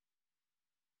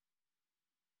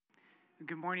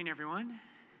Good morning, everyone.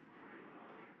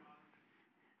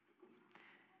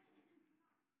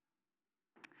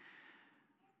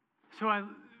 So I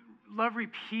love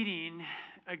repeating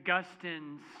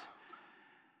Augustine's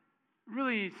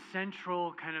really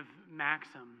central kind of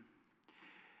maxim,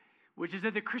 which is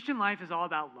that the Christian life is all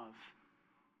about love.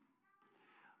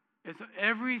 It's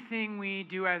everything we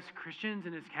do as Christians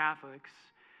and as Catholics.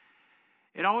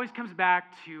 It always comes back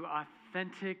to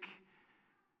authentic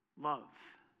love.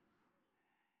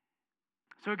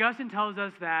 So Augustine tells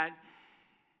us that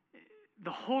the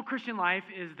whole Christian life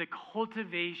is the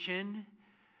cultivation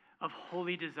of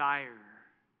holy desire.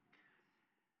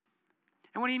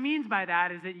 And what he means by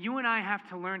that is that you and I have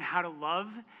to learn how to love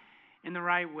in the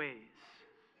right ways.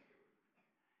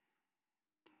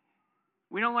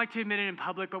 We don't like to admit it in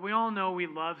public, but we all know we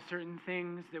love certain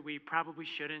things that we probably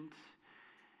shouldn't.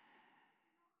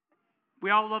 We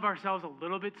all love ourselves a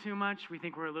little bit too much. We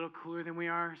think we're a little cooler than we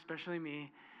are, especially me.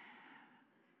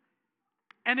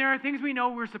 And there are things we know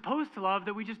we're supposed to love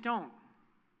that we just don't.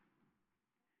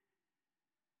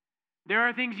 There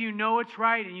are things you know it's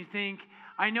right and you think,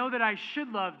 I know that I should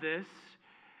love this,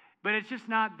 but it's just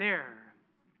not there.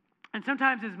 And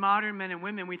sometimes as modern men and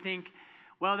women, we think,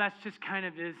 well, that's just kind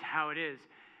of is how it is.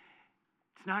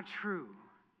 It's not true.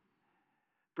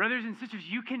 Brothers and sisters,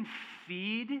 you can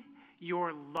feed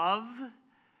your love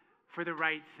for the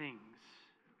right things.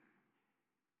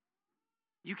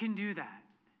 You can do that.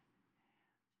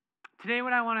 Today,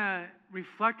 what I want to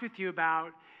reflect with you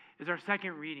about is our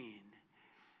second reading.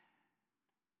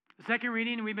 The second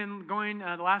reading, we've been going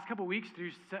the last couple weeks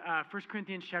through 1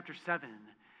 Corinthians chapter 7.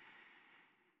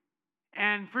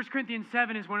 And 1 Corinthians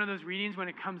 7 is one of those readings when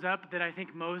it comes up that I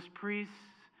think most priests,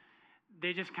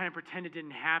 they just kind of pretend it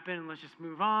didn't happen and let's just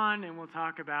move on and we'll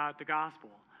talk about the gospel.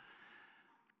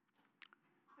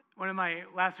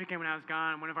 Last weekend when I was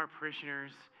gone, one of our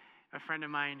parishioners, a friend of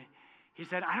mine, he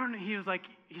said, he was like,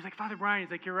 Father Brian, he's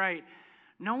like, you're right.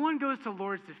 No one goes to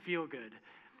Lourdes to feel good.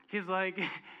 He's like,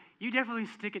 you definitely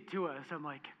stick it to us. I'm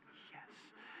like, yes.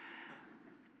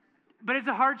 But it's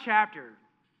a hard chapter,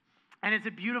 and it's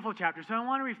a beautiful chapter. So I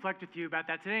want to reflect with you about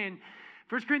that today. And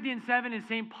 1 Corinthians 7 is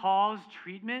St. Paul's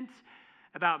treatment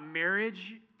about marriage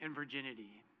and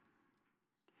virginity.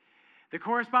 The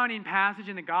corresponding passage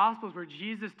in the Gospels where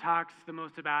Jesus talks the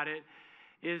most about it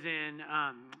is in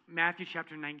Matthew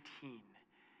chapter 19.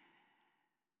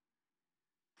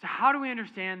 So how do we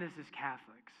understand this as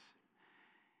Catholics?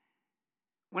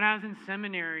 When I was in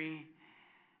seminary,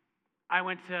 I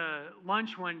went to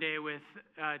lunch one day with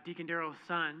Deacon Darrell's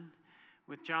son,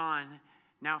 with John,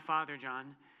 now Father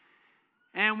John.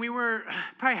 And we were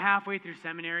probably halfway through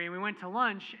seminary, and we went to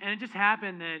lunch, and it just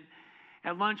happened that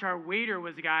at lunch, our waiter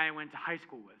was a guy I went to high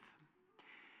school with.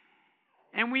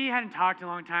 And we hadn't talked in a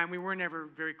long time. We were never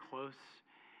very close.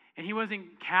 And he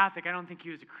wasn't Catholic. I don't think he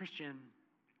was a Christian.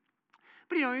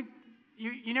 But,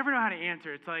 you never know how to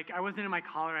answer. It's like, I wasn't in my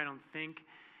collar, I don't think.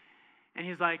 And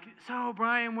he's like, so,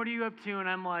 Brian, what are you up to? And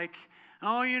I'm like,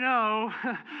 oh,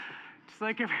 just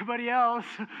like everybody else.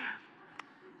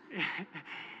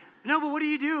 No, but what do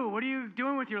you do? What are you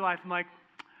doing with your life? I'm like,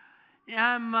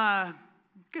 yeah, I'm going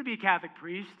to be a Catholic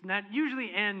priest. And that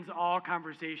usually ends all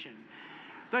conversation.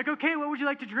 Like, okay, what would you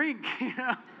like to drink?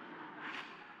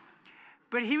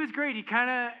 But he was great. He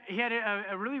had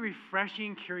a really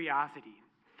refreshing curiosity.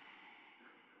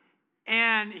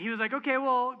 And he was like, okay,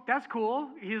 well, that's cool.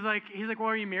 He's like, well,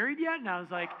 are you married yet? And I was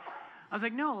like,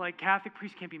 no, like Catholic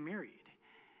priests can't be married.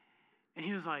 And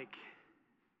he was like,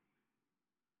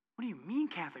 what do you mean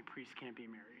Catholic priests can't be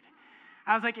married?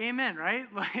 I was like, amen, right?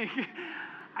 Like,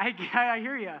 I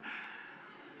hear you.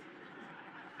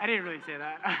 I didn't really say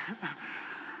that.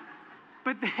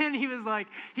 But then he was like,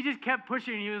 he just kept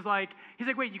pushing. He's like,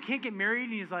 wait, you can't get married?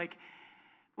 And he's like,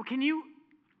 well, can you,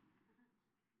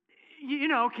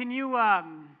 I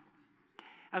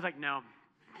was like, no.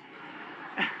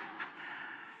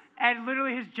 And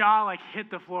literally his jaw like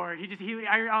hit the floor.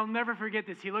 I'll never forget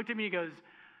this. He looked at me and he goes,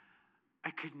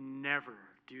 I could never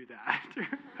do that.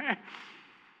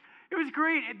 It was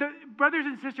great. Brothers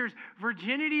and sisters,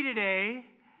 virginity today,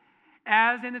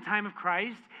 as in the time of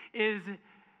Christ, it's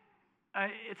a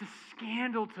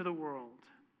scandal to the world.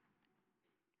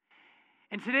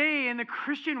 And today in the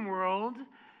Christian world,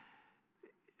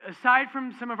 aside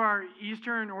from some of our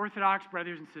Eastern Orthodox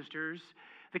brothers and sisters,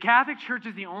 the Catholic Church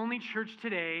is the only church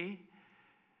today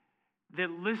that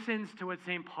listens to what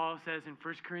St. Paul says in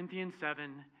 1 Corinthians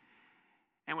 7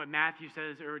 and what Matthew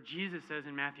says, or Jesus says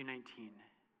in Matthew 19.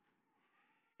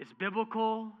 It's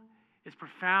biblical, it's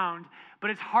profound, but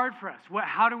it's hard for us.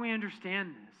 How do we understand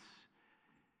this?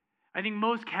 I think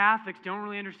most Catholics don't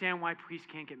really understand why priests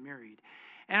can't get married.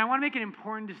 And I want to make an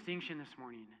important distinction this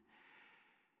morning.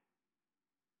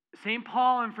 St.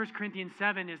 Paul in 1 Corinthians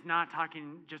 7 is not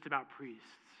talking just about priests.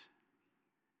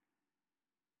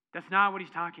 That's not what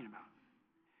he's talking about.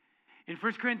 In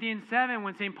 1 Corinthians 7,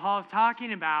 when St. Paul is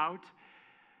talking about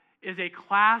is a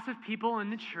class of people in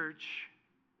the church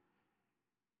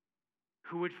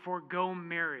who would forego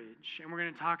marriage. And we're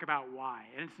going to talk about why.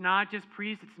 And it's not just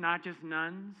priests, it's not just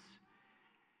nuns.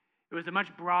 It was a much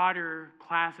broader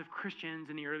class of Christians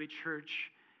in the early church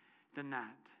than that.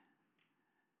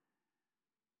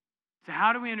 So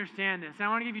how do we understand this? And I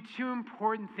want to give you two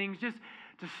important things just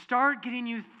to start getting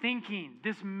you thinking.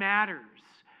 This matters.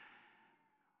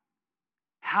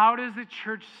 How does the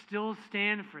church still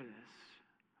stand for this?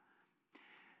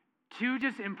 Two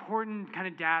just important kind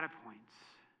of data points.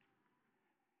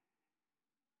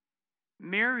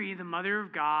 Mary, the mother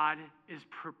of God, is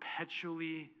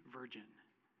perpetually virgin.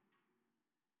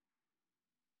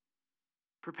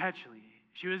 Perpetually.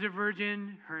 She was a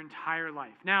virgin her entire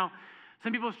life. Now,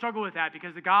 some people struggle with that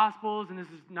because the Gospels, and this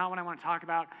is not what I want to talk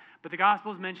about, but the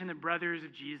Gospels mention the brothers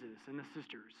of Jesus and the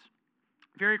sisters.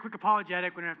 Very quick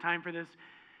apologetic, we don't have time for this.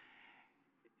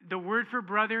 The word for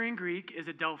brother in Greek is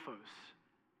adelphos.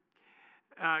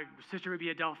 Sister would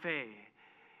be adelphe.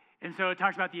 And so it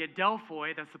talks about the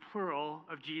adelphoi, that's the plural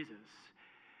of Jesus.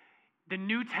 The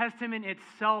New Testament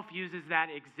itself uses that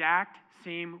exact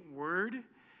same word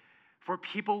for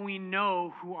people we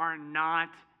know who are not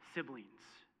siblings.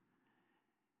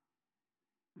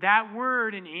 That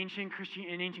word in ancient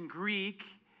Greek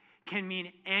can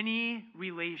mean any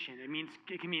relation.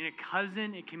 It can mean a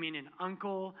cousin, it can mean an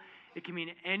uncle, it can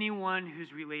mean anyone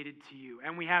who's related to you.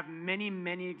 And we have many,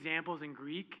 many examples in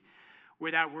Greek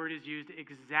where that word is used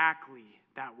exactly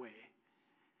that way.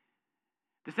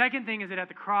 The second thing is that at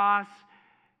the cross,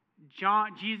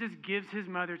 Jesus gives his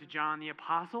mother to John the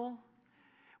Apostle,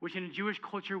 which in a Jewish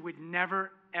culture would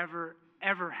never, ever,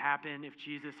 ever happen if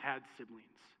Jesus had siblings.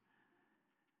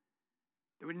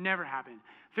 It would never happen.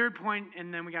 Third point,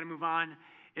 and then we got to move on,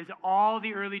 is all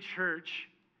the early church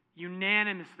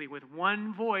unanimously with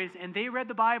one voice, and they read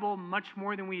the Bible much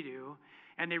more than we do,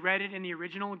 and they read it in the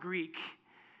original Greek.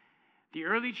 The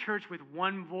early church with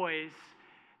one voice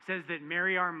says that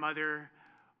Mary, our mother,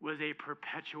 was a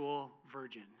perpetual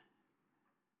virgin.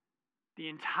 The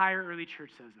entire early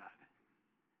church says that.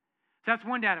 So that's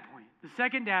one data point. The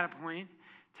second data point,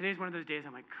 today's one of those days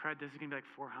I'm like, crud, this is going to be like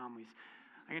 4 homilies.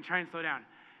 I can try and slow down.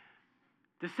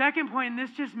 The second point, and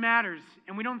this just matters,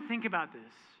 and we don't think about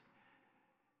this.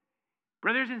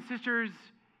 Brothers and sisters,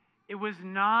 it was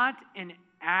not an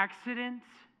accident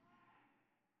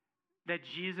that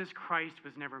Jesus Christ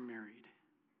was never married.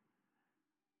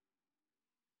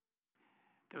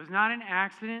 That was not an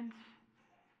accident.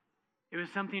 It was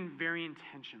something very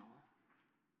intentional.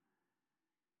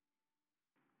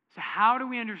 So how do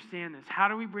we understand this? How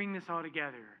do we bring this all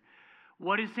together?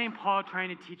 What is St. Paul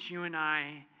trying to teach you and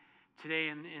I today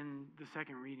in the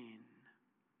second reading?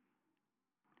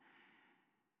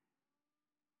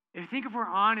 If we're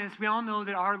honest, we all know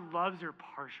that our loves are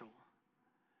partial.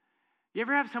 You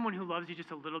ever have someone who loves you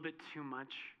just a little bit too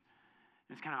much?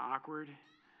 And it's kind of awkward.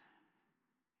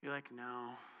 You're like,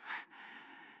 no.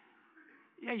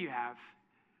 Yeah, you have.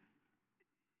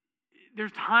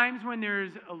 There's times when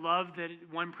there's a love that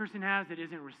one person has that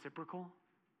isn't reciprocal.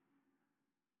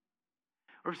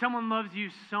 Or if someone loves you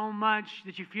so much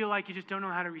that you feel like you just don't know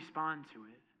how to respond to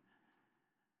it.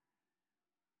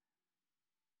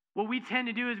 What we tend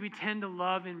to do is we tend to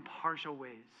love in partial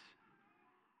ways.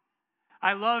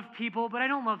 I love people, but I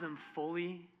don't love them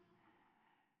fully.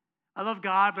 I love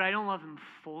God, but I don't love him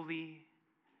fully.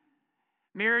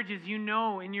 Marriages, you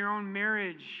know, in your own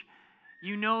marriage,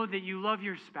 you know that you love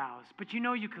your spouse, but you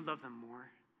know you could love them more.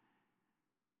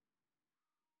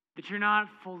 That you're not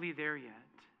fully there yet.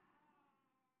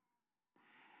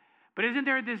 But isn't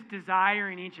there this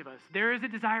desire in each of us? There is a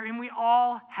desire, and we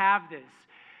all have this.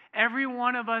 Every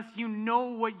one of us, you know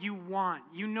what you want.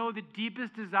 You know the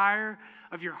deepest desire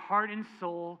of your heart and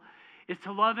soul is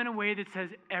to love in a way that says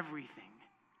everything.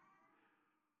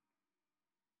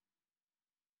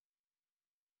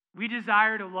 We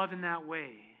desire to love in that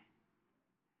way.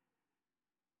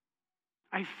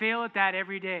 I fail at that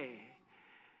every day.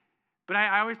 But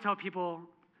I always tell people,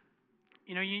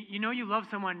 you know you love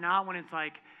someone not when it's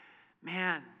like,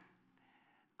 man,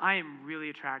 I am really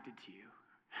attracted to you.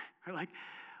 Or like,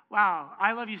 wow,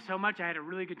 I love you so much, I had a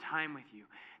really good time with you.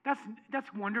 That's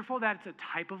wonderful, that's a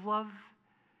type of love.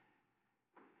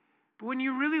 But when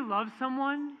you really love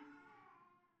someone,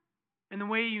 and the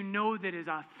way you know that is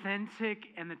authentic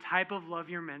and the type of love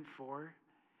you're meant for,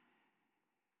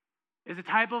 is a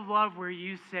type of love where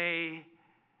you say,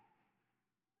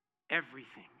 everything.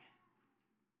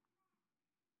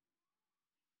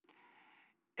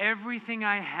 Everything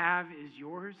I have is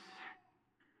yours.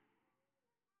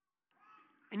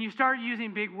 And you start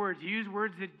using big words. You use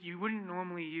words that you wouldn't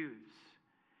normally use.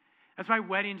 That's why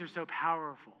weddings are so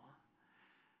powerful.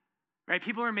 Right?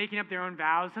 People are making up their own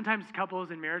vows. Sometimes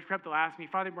couples in marriage prep, they'll ask me,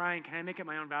 Father Brian, can I make up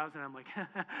my own vows? And I'm like,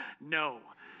 no.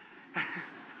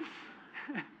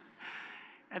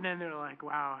 And then they're like,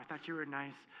 wow, I thought you were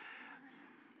nice.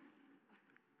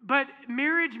 But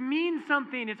marriage means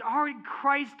something. It's already,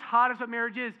 Christ taught us what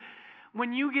marriage is.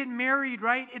 When you get married,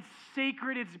 right, it's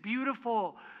sacred, it's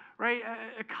beautiful, right?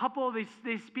 A couple, they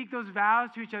speak those vows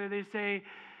to each other. They say,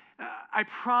 I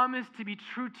promise to be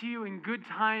true to you in good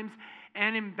times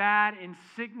and in bad, in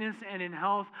sickness and in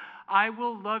health. I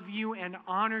will love you and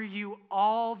honor you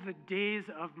all the days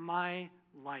of my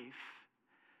life.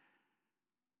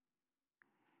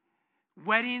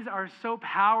 Weddings are so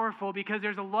powerful because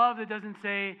there's a love that doesn't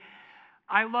say,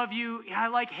 I love you, I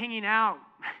like hanging out.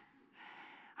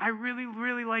 I really,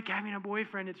 really like having a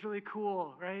boyfriend. It's really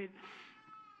cool, right?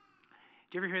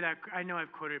 Do you ever hear that? I know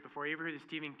I've quoted it before. You ever hear the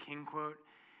Stephen King quote?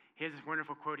 He has this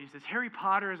wonderful quote. He says, Harry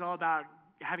Potter is all about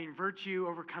having virtue,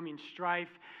 overcoming strife,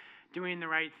 doing the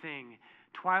right thing.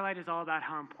 Twilight is all about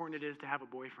how important it is to have a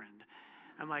boyfriend.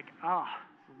 I'm like, oh,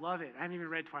 love it. I haven't even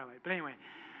read Twilight. But anyway,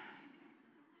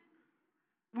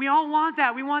 we all want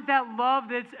that. We want that love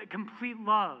that's a complete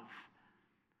love.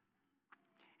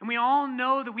 And we all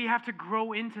know that we have to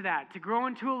grow into that. To grow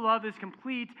into a love that's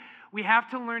complete, we have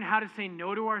to learn how to say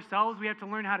no to ourselves. We have to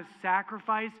learn how to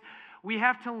sacrifice. We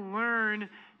have to learn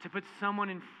to put someone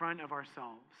in front of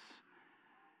ourselves.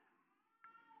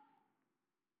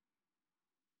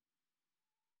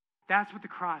 That's what the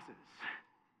cross is.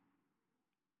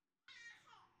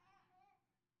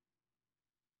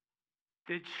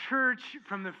 The church,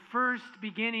 from the first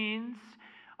beginnings,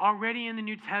 already in the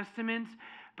New Testament,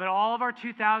 but all of our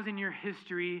 2,000-year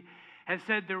history, has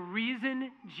said the reason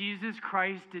Jesus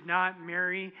Christ did not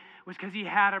marry was because he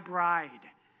had a bride.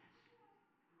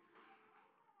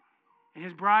 And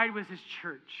his bride was his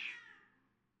church.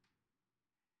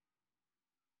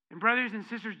 And brothers and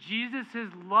sisters, Jesus'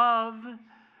 love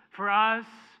for us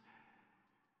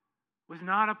was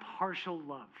not a partial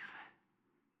love.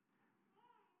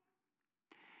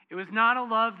 It was not a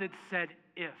love that said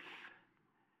if.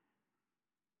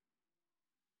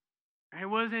 It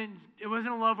wasn't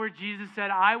a love where Jesus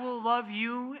said, I will love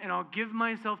you and I'll give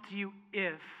myself to you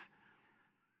if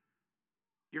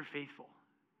you're faithful.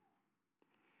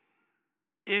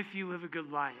 If you live a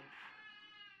good life.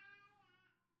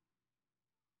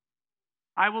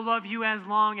 I will love you as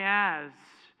long as,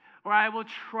 or I will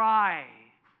try.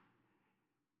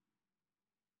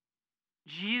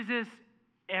 Jesus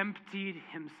emptied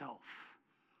himself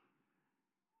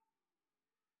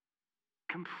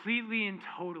completely and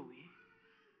totally.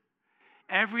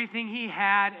 Everything he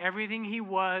had, everything he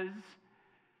was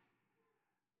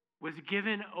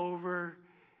given over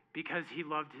because he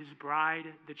loved his bride,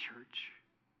 the church.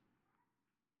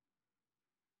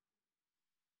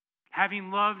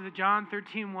 Having loved John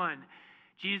 13:1,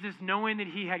 Jesus, knowing that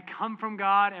he had come from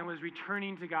God and was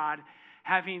returning to God,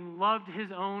 having loved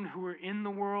his own who were in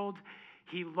the world,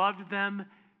 he loved them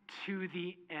to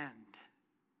the end.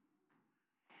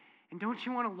 And don't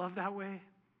you want to love that way?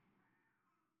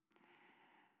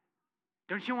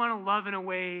 Don't you want to love in a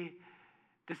way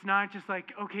that's not just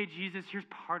like, okay, Jesus, here's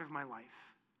part of my life.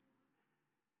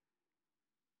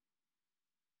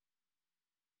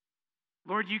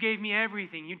 Lord, you gave me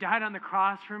everything. You died on the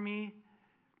cross for me.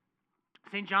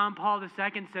 St. John Paul II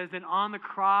says that on the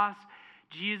cross,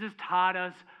 Jesus taught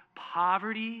us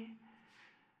poverty.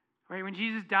 Right? When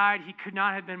Jesus died, he could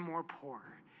not have been more poor.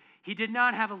 He did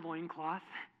not have a loincloth.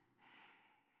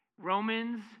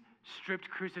 Romans stripped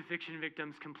crucifixion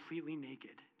victims completely naked.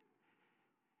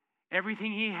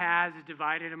 Everything he has is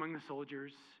divided among the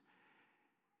soldiers.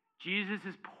 Jesus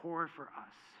is poor for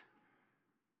us.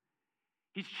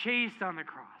 He's chased on the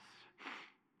cross.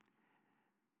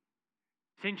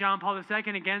 St. John Paul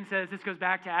II again says, this goes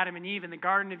back to Adam and Eve. In the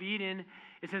Garden of Eden,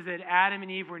 it says that Adam and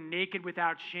Eve were naked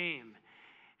without shame.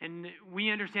 And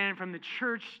we understand from the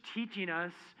church teaching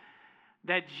us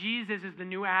that Jesus is the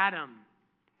new Adam.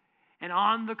 And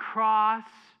on the cross,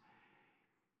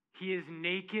 he is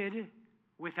naked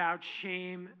without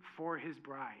shame for his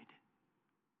bride.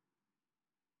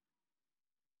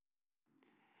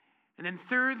 And then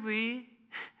thirdly,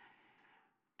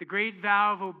 the great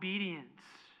vow of obedience.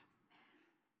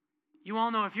 You all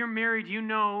know, if you're married, you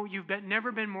know you've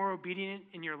never been more obedient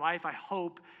in your life, I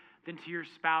hope, than to your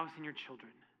spouse and your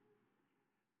children.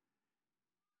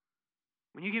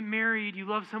 When you get married, you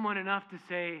love someone enough to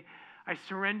say, I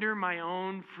surrender my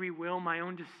own free will, my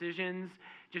own decisions,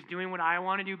 just doing what I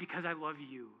want to do because I love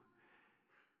you.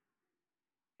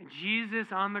 And Jesus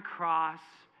on the cross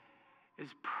is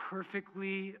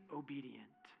perfectly obedient.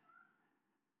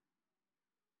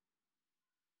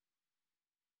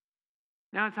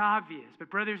 Now it's obvious, but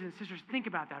brothers and sisters, think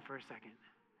about that for a second.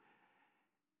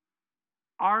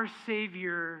 Our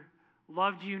Savior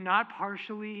loved you not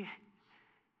partially,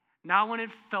 not when it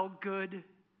felt good.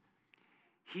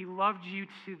 He loved you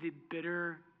to the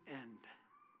bitter end.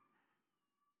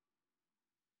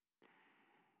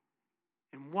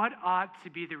 And what ought to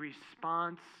be the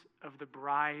response of the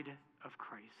bride of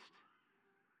Christ?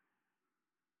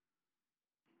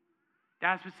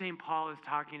 That's what St. Paul is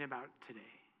talking about today.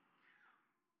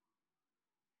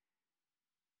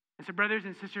 And so, brothers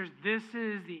and sisters, this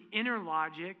is the inner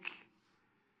logic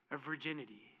of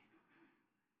virginity.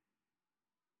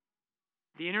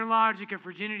 The inner logic of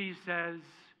virginity says,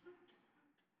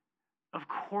 of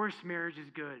course marriage is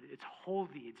good. It's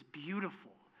holy. It's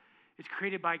beautiful. It's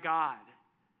created by God.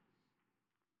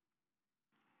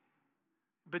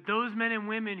 But those men and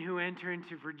women who enter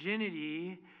into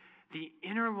virginity, the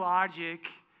inner logic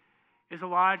is a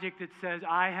logic that says,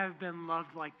 I have been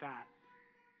loved like that.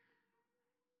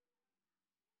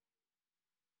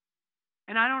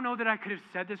 And I don't know that I could have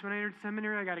said this when I entered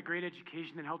seminary. I got a great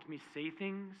education that helped me say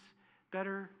things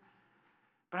better.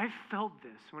 But I felt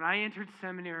this. When I entered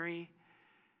seminary,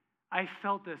 I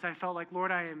felt this. I felt like,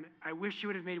 Lord, I wish you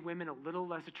would have made women a little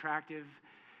less attractive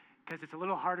because it's a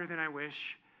little harder than I wish.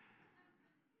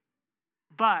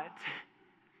 But,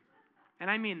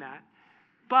 and I mean that,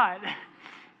 but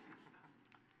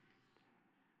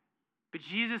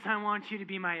Jesus, I want you to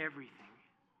be my everything.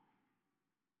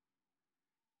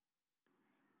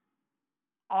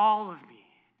 All of me.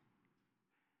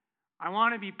 I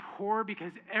want to be poor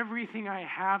because everything I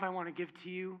have I want to give to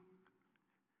you.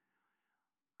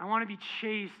 I want to be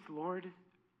chaste, Lord,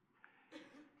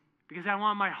 because I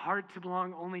want my heart to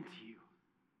belong only to you.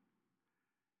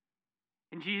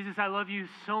 And Jesus, I love you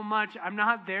so much. I'm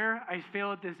not there. I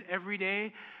fail at this every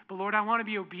day. But Lord, I want to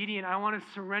be obedient. I want to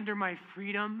surrender my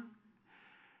freedom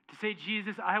to say,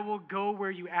 Jesus, I will go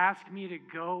where you ask me to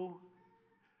go.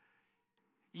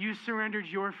 You surrendered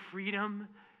your freedom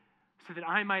so that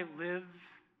I might live.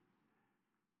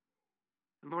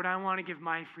 And Lord, I want to give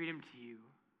my freedom to you.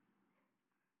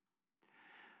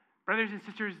 Brothers and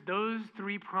sisters, those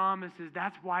three promises,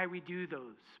 that's why we do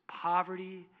those.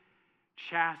 Poverty,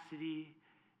 chastity,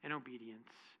 and obedience.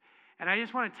 And I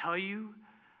just want to tell you,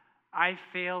 I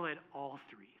fail at all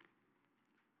three.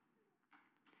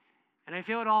 And I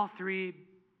fail at all three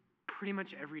pretty much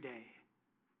every day.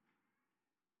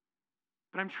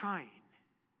 But I'm trying.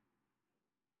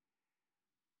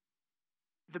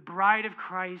 The bride of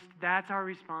Christ, that's our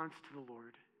response to the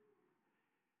Lord.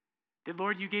 That,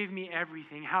 Lord, you gave me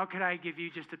everything. How could I give you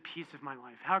just a piece of my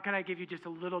life? How could I give you just a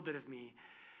little bit of me?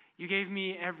 You gave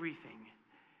me everything.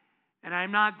 And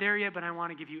I'm not there yet, but I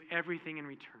want to give you everything in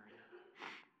return.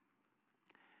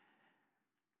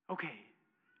 Okay,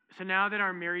 so now that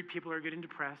our married people are getting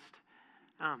depressed,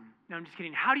 no, I'm just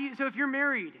kidding. So if you're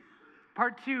married,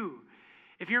 part 2,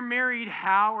 if you're married,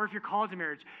 how, or if you're called to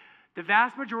marriage, the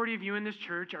vast majority of you in this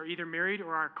church are either married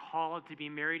or are called to be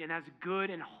married, and that's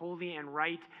good and holy and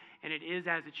right, and it is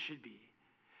as it should be.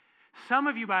 Some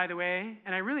of you, by the way,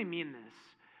 and I really mean this,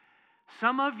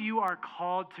 some of you are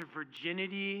called to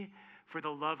virginity for the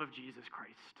love of Jesus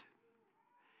Christ.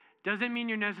 Doesn't mean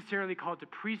you're necessarily called to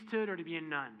priesthood or to be a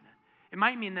nun. It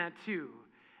might mean that too.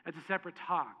 That's a separate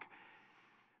talk.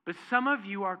 But some of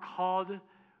you are called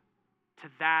to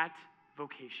that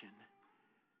vocation.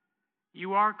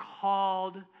 You are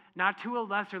called not to a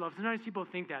lesser love. Sometimes people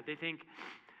think that. They think,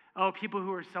 oh, people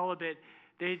who are celibate,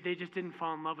 they just didn't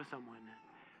fall in love with someone.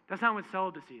 That's not what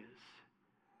celibacy is.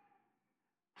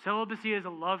 Celibacy is a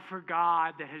love for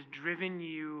God that has driven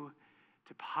you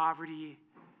to poverty,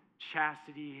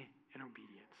 chastity, and obedience.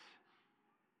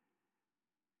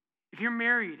 If you're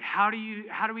married, how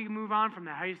do we move on from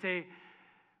that? How do you say,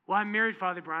 well, I'm married,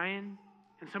 Father Brian,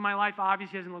 and so my life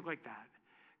obviously doesn't look like that.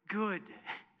 Good.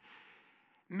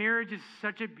 Marriage is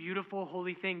such a beautiful,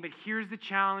 holy thing, but here's the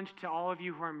challenge to all of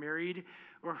you who are married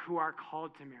or who are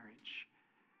called to marriage.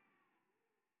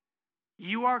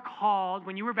 You are called,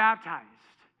 when you were baptized,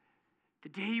 the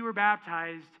day you were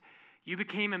baptized, you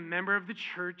became a member of the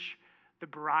church, the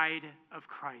bride of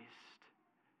Christ.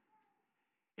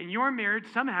 And your marriage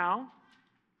somehow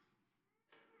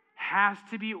has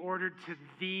to be ordered to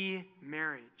the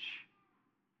marriage.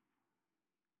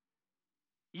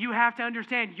 You have to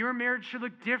understand your marriage should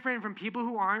look different from people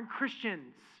who aren't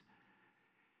Christians.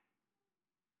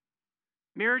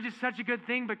 Marriage is such a good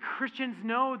thing, but Christians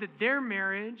know that their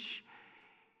marriage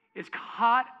is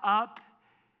caught up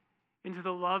into the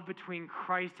love between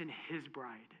Christ and his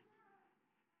bride.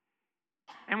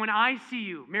 And when I see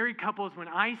you, married couples, when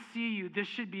I see you, this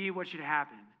should be what should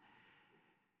happen.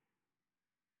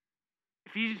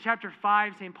 Ephesians chapter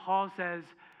 5, St. Paul says,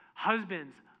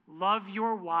 husbands, love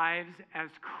your wives as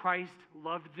Christ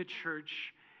loved the church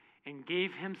and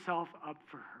gave himself up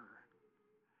for her.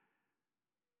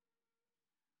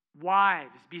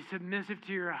 Wives, be submissive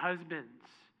to your husbands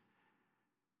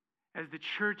as the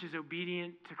church is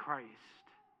obedient to Christ.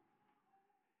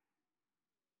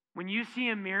 When you see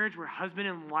a marriage where husband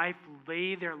and wife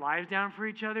lay their lives down for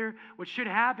each other, what should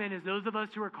happen is those of us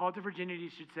who are called to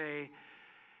virginity should say,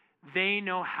 they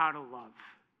know how to love.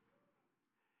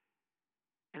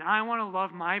 And I want to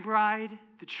love my bride,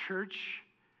 the church,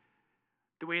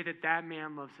 the way that that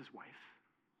man loves his wife.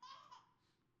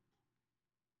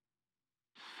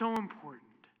 So important.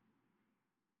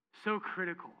 So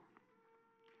critical.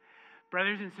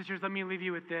 Brothers and sisters, let me leave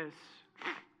you with this.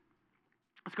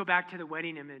 Let's go back to the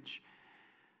wedding image.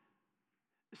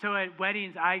 So at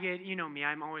weddings, I get, you know me,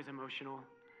 I'm always emotional.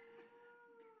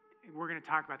 We're going to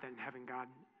talk about that in heaven, God,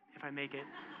 if I make it.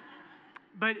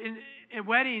 But in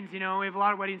weddings, you know, we have a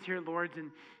lot of weddings here at Lord's,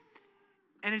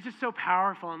 and it's just so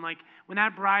powerful. And like when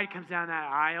that bride comes down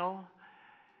that aisle,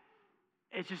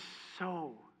 it's just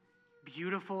so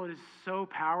beautiful. It is so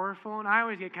powerful. And I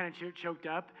always get kind of choked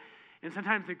up. And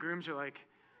sometimes the grooms are like,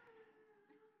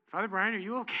 Father Brian, are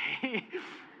you okay?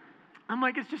 I'm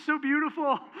like, it's just so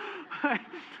beautiful.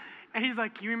 And he's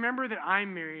like, you remember that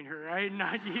I'm marrying her, right?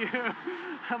 Not you.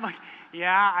 I'm like,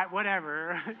 yeah,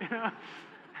 whatever.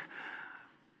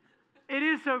 It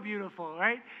is so beautiful,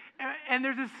 right? And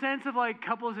there's a sense of like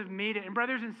couples have made it. And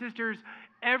brothers and sisters,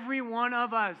 every one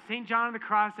of us, St. John of the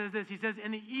Cross says this. He says,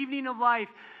 in the evening of life,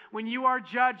 when you are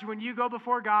judged, when you go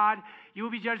before God, you will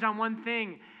be judged on one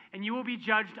thing, and you will be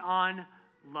judged on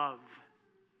love.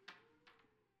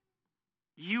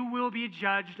 You will be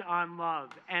judged on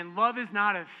love. And love is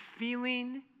not a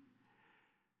feeling.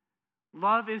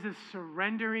 Love is a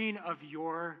surrendering of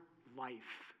your life.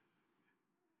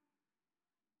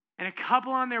 And a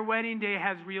couple on their wedding day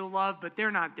has real love, but they're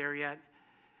not there yet.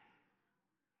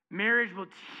 Marriage will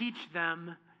teach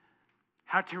them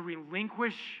how to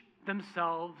relinquish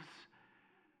themselves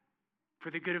for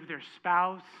the good of their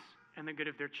spouse and the good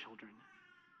of their children.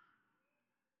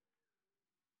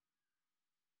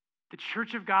 The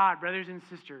Church of God, brothers and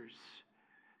sisters,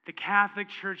 the Catholic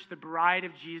Church, the bride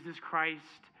of Jesus Christ,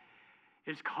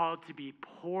 is called to be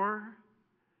poor,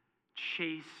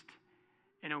 chaste,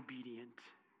 and obedient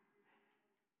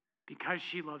because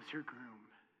she loves her groom.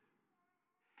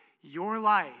 Your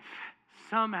life,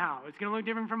 somehow, it's going to look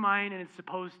different from mine, and it's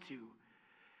supposed to.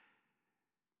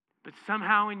 But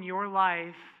somehow in your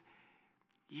life,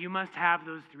 you must have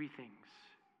those three things.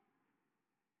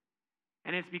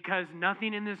 And it's because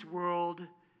nothing in this world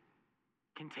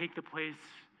can take the place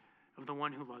of the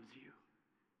one who loves you.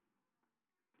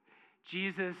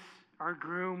 Jesus, our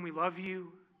groom, we love you,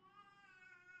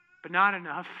 but not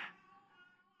enough.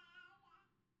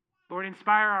 Lord,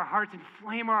 inspire our hearts,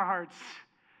 inflame our hearts.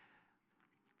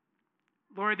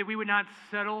 Lord, that we would not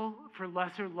settle for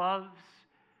lesser loves.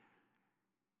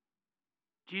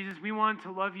 Jesus, we want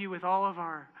to love you with all of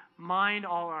our mind,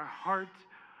 all our heart,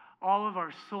 all of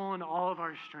our soul, and all of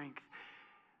our strength.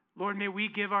 Lord, may we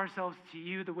give ourselves to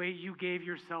you the way you gave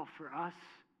yourself for us.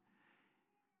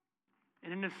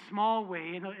 And in a small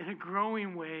way, in a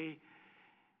growing way,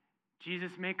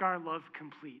 Jesus, make our love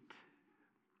complete.